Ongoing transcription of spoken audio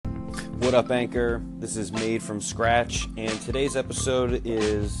What up, Anchor? This is Made from Scratch, and today's episode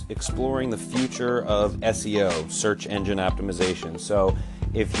is exploring the future of SEO, search engine optimization. So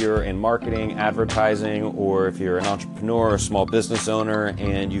if you're in marketing, advertising, or if you're an entrepreneur or small business owner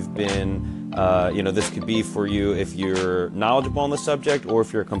and you've been, this could be for you if you're knowledgeable on the subject or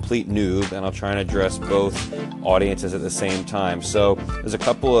if you're a complete noob, and I'll try and address both audiences at the same time. So there's a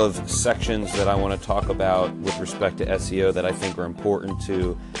couple of sections that I want to talk about with respect to SEO that I think are important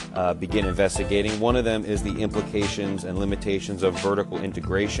to begin investigating. One of them is the implications and limitations of vertical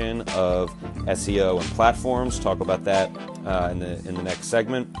integration of SEO and platforms. Talk about that in the next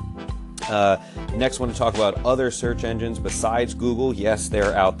segment. Next, I want to talk about other search engines besides Google. Yes,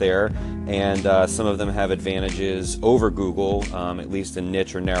 they're out there, and some of them have advantages over Google, at least in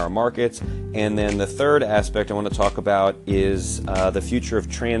niche or narrow markets. And then the third aspect I want to talk about is the future of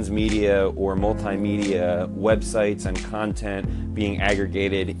transmedia or multimedia websites and content being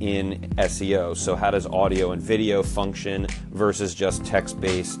aggregated in SEO. So how does audio and video function versus just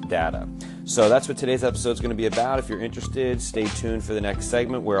text-based data? So that's what today's episode is going to be about. If you're interested, stay tuned for the next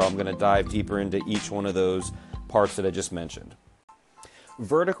segment where I'm going to dive deeper into each one of those parts that I just mentioned.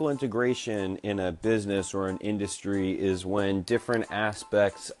 Vertical integration in a business or an industry is when different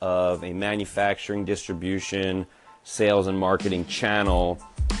aspects of a manufacturing, distribution, sales, and marketing channel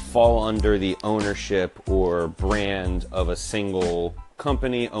fall under the ownership or brand of a single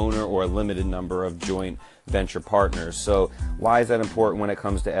company, owner, or a limited number of joint venture partners. So why is that important when it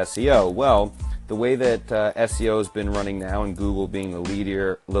comes to SEO? Well, the way that SEO has been running now, and Google being the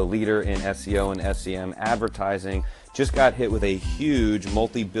leader in SEO and SEM advertising, just got hit with a huge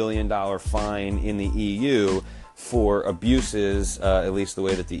multi-billion-dollar fine in the EU for abuses, at least the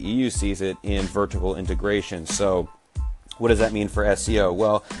way that the EU sees it, in vertical integration. So what does that mean for SEO?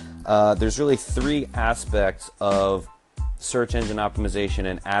 Well, there's really three aspects of search engine optimization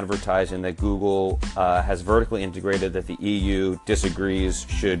and advertising that Google has vertically integrated that the EU disagrees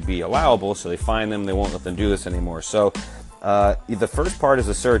should be allowable, so they fine them, they won't let them do this anymore. So the first part is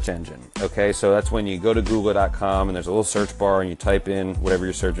the search engine, okay? So that's when you go to google.com and there's a little search bar and you type in whatever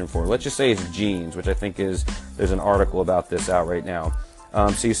you're searching for. Let's just say it's jeans, which I think there's an article about this out right now.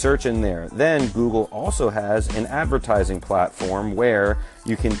 So you search in there. Then Google also has an advertising platform where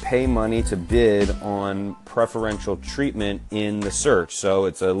you can pay money to bid on preferential treatment in the search. So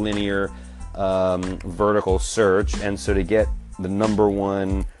it's a linear vertical search, and so to get the number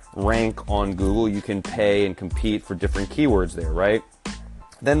one rank on Google, you can pay and compete for different keywords there, right?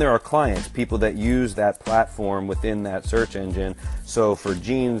 Then there are clients, people that use that platform within that search engine. So for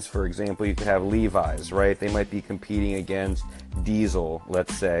jeans, for example, you could have Levi's, right? They might be competing against Diesel,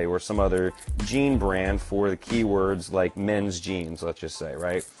 let's say, or some other jean brand for the keywords like men's jeans, let's just say,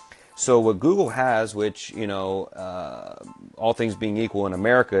 right? So what Google has, which, all things being equal in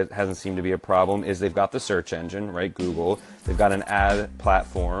America, it hasn't seemed to be a problem, is they've got the search engine, right, Google. They've got an ad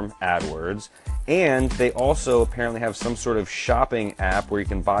platform, AdWords. And they also apparently have some sort of shopping app where you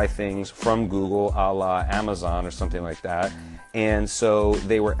can buy things from Google, a la Amazon or something like that. And so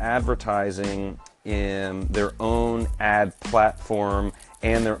they were advertising in their own ad platform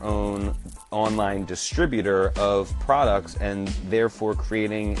and their own online distributor of products, and therefore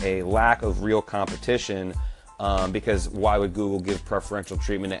creating a lack of real competition, because why would Google give preferential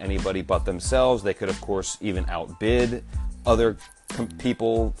treatment to anybody but themselves? They could, of course, even outbid other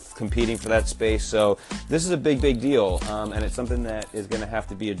people competing for that space. So this is a big deal, and it's something that is going to have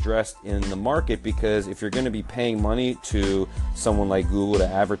to be addressed in the market, because if you're going to be paying money to someone like Google to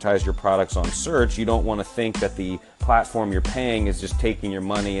advertise your products on search, you don't want to think that the platform you're paying is just taking your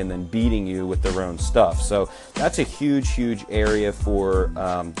money and then beating you with their own stuff. So that's a huge area for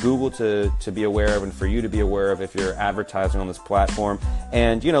Google to be aware of, and for you to be aware of if you're advertising on this platform.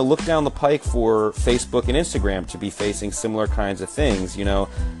 And look down the pike for Facebook and Instagram to be facing similar kinds of things,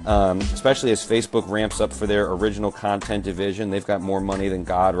 especially as Facebook ramps up for their original content division. They've got more money than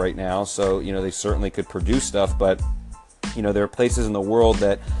God right now, so they certainly could produce stuff, but there are places in the world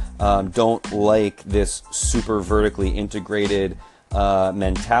that don't like this super vertically integrated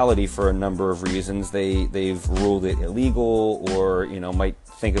mentality for a number of reasons. They've ruled it illegal, or might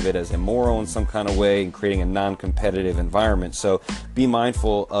think of it as immoral in some kind of way, and creating a non-competitive environment. So be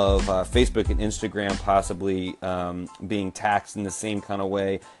mindful of Facebook and Instagram possibly being taxed in the same kind of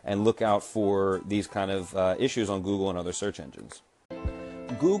way, and look out for these kind of issues on Google and other search engines.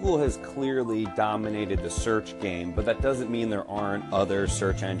 Google has clearly dominated the search game, but that doesn't mean there aren't other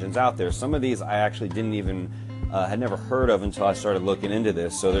search engines out there. Some of these I actually had never heard of until I started looking into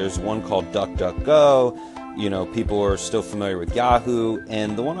this. So there's one called DuckDuckGo. people are still familiar with Yahoo,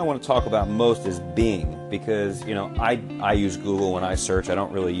 and the one I want to talk about most is Bing, because I use Google when I search. I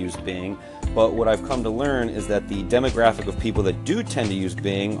don't really use Bing, but what I've come to learn is that the demographic of people that do tend to use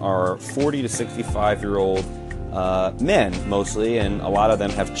Bing are 40 to 65-year-old men mostly, and a lot of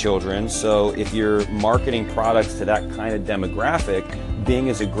them have children. So if you're marketing products to that kind of demographic, Bing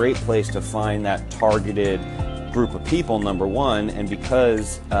is a great place to find that targeted group of people, number one. And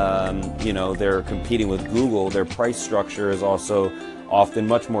because they're competing with Google, their price structure is also often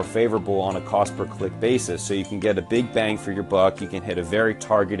much more favorable on a cost per click basis. So you can get a big bang for your buck. You can hit a very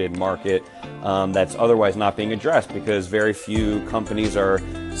targeted market that's otherwise not being addressed, because very few companies are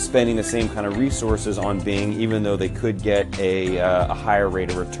spending the same kind of resources on Bing, even though they could get a higher rate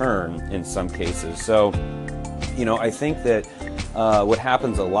of return in some cases. So I think that what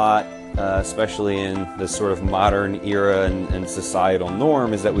happens a lot, especially in this sort of modern era and societal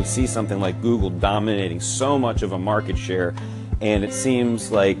norm, is that we see something like Google dominating so much of a market share, and it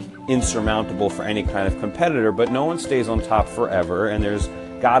seems like insurmountable for any kind of competitor, but no one stays on top forever, and there's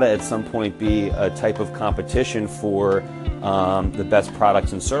gotta at some point be a type of competition for the best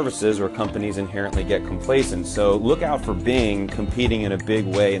products and services, or companies inherently get complacent. So look out for Bing competing in a big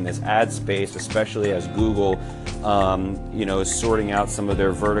way in this ad space, especially as Google is sorting out some of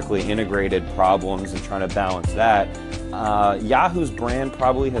their vertically integrated problems and trying to balance that. Yahoo's brand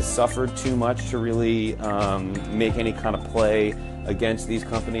probably has suffered too much to really make any kind of play against these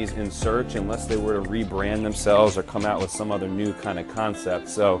companies in search, unless they were to rebrand themselves or come out with some other new kind of concept.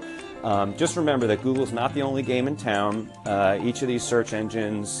 So just remember that Google's not the only game in town. Each of these search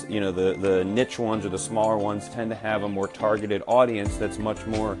engines, the niche ones or the smaller ones, tend to have a more targeted audience that's much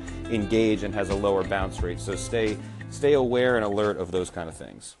more engaged and has a lower bounce rate. So stay aware and alert of those kind of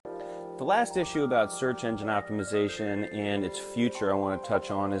things. The last issue about search engine optimization and its future I want to touch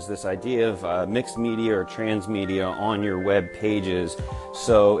on is this idea of mixed media or transmedia on your web pages.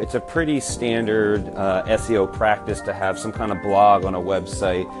 So it's a pretty standard SEO practice to have some kind of blog on a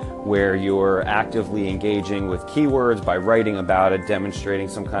website where you're actively engaging with keywords by writing about it, demonstrating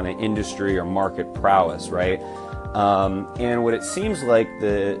some kind of industry or market prowess, right? And what it seems like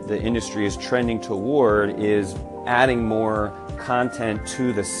the industry is trending toward is adding more content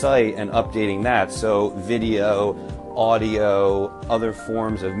to the site and updating that. So video, audio, other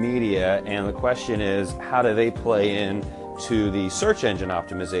forms of media. And the question is, how do they play in to the search engine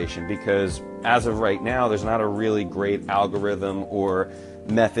optimization? Because as of right now, there's not a really great algorithm or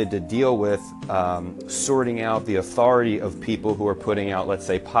method to deal with sorting out the authority of people who are putting out, let's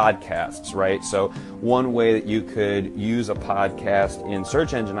say, podcasts, right? So one way that you could use a podcast in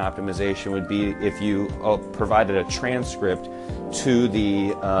search engine optimization would be if you provided a transcript to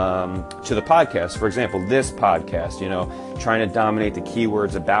the podcast. For example, this podcast, trying to dominate the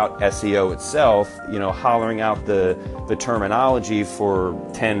keywords about SEO itself, hollering out the terminology for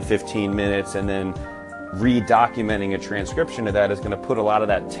 10, 15 minutes, and then redocumenting a transcription of that is going to put a lot of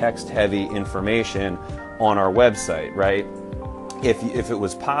that text-heavy information on our website, right? If it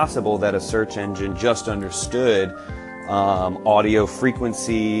was possible that a search engine just understood audio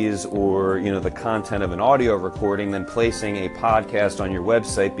frequencies or the content of an audio recording, then placing a podcast on your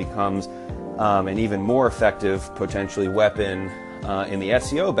website becomes an even more effective potentially weapon in the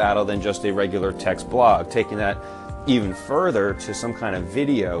SEO battle than just a regular text blog. Taking that even further to some kind of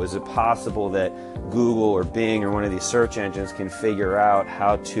video, is it possible that Google or Bing or one of these search engines can figure out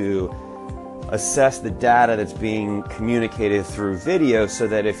how to assess the data that's being communicated through video, so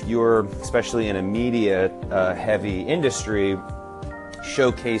that if you're, especially in a media heavy industry,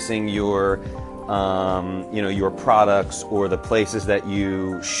 showcasing your products or the places that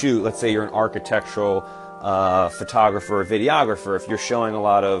you shoot, let's say you're an architectural photographer or videographer, if you're showing a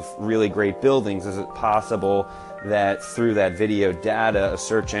lot of really great buildings, is it possible that through that video data, a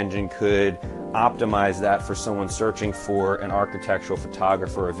search engine could optimize that for someone searching for an architectural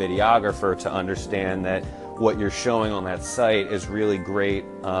photographer or videographer, to understand that what you're showing on that site is really great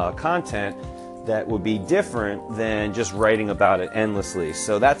content that would be different than just writing about it endlessly.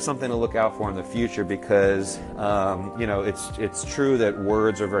 So that's something to look out for in the future, because it's true that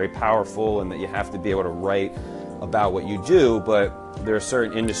words are very powerful and that you have to be able to write about what you do, but there are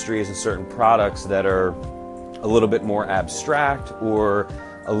certain industries and certain products that are a little bit more abstract or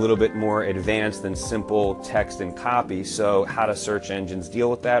a little bit more advanced than simple text and copy. So how do search engines deal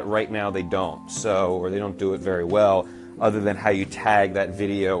with that? Right now they don't. Or they don't do it very well, other than how you tag that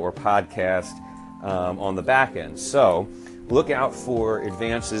video or podcast on the back end. So look out for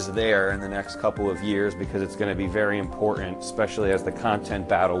advances there in the next couple of years, because it's going to be very important, especially as the content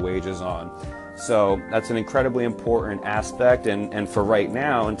battle wages on. So that's an incredibly important aspect, and for right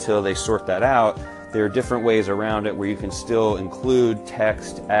now, until they sort that out, there are different ways around it where you can still include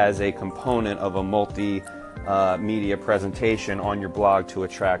text as a component of a multi-media presentation on your blog to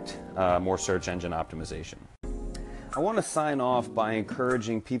attract more search engine optimization. I want to sign off by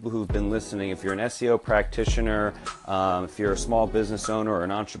encouraging people who've been listening. If you're an SEO practitioner, if you're a small business owner or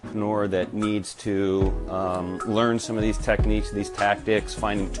an entrepreneur that needs to learn some of these techniques, these tactics,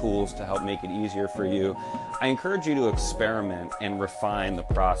 finding tools to help make it easier for you, I encourage you to experiment and refine the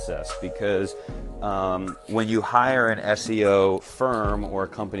process, because when you hire an SEO firm or a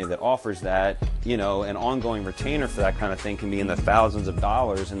company that offers that, you know, an ongoing retainer for that kind of thing can be in the thousands of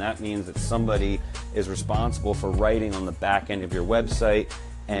dollars, and that means that somebody is responsible for writing on the back end of your website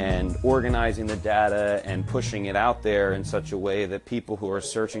and organizing the data and pushing it out there in such a way that people who are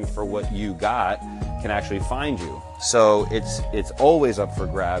searching for what you got can actually find you. So it's always up for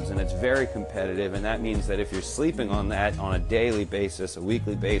grabs, and it's very competitive, and that means that if you're sleeping on that on a daily basis, a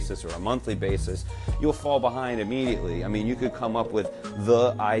weekly basis, or a monthly basis, you'll fall behind immediately. I mean, you could come up with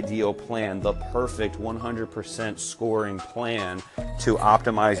the ideal plan, the perfect 100% scoring plan to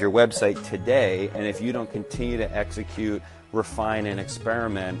optimize your website today, and if you don't continue to execute, refine, and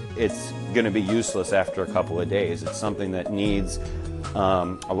experiment, it's going to be useless after a couple of days. It's something that needs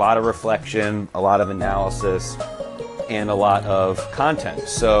a lot of reflection, a lot of analysis, and a lot of content.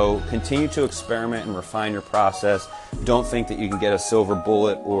 So continue to experiment and refine your process. Don't think that you can get a silver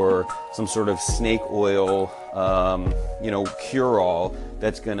bullet or some sort of snake oil cure-all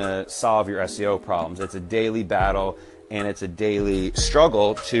that's going to solve your SEO problems. It's a daily battle, and it's a daily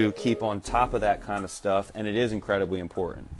struggle to keep on top of that kind of stuff, and it is incredibly important.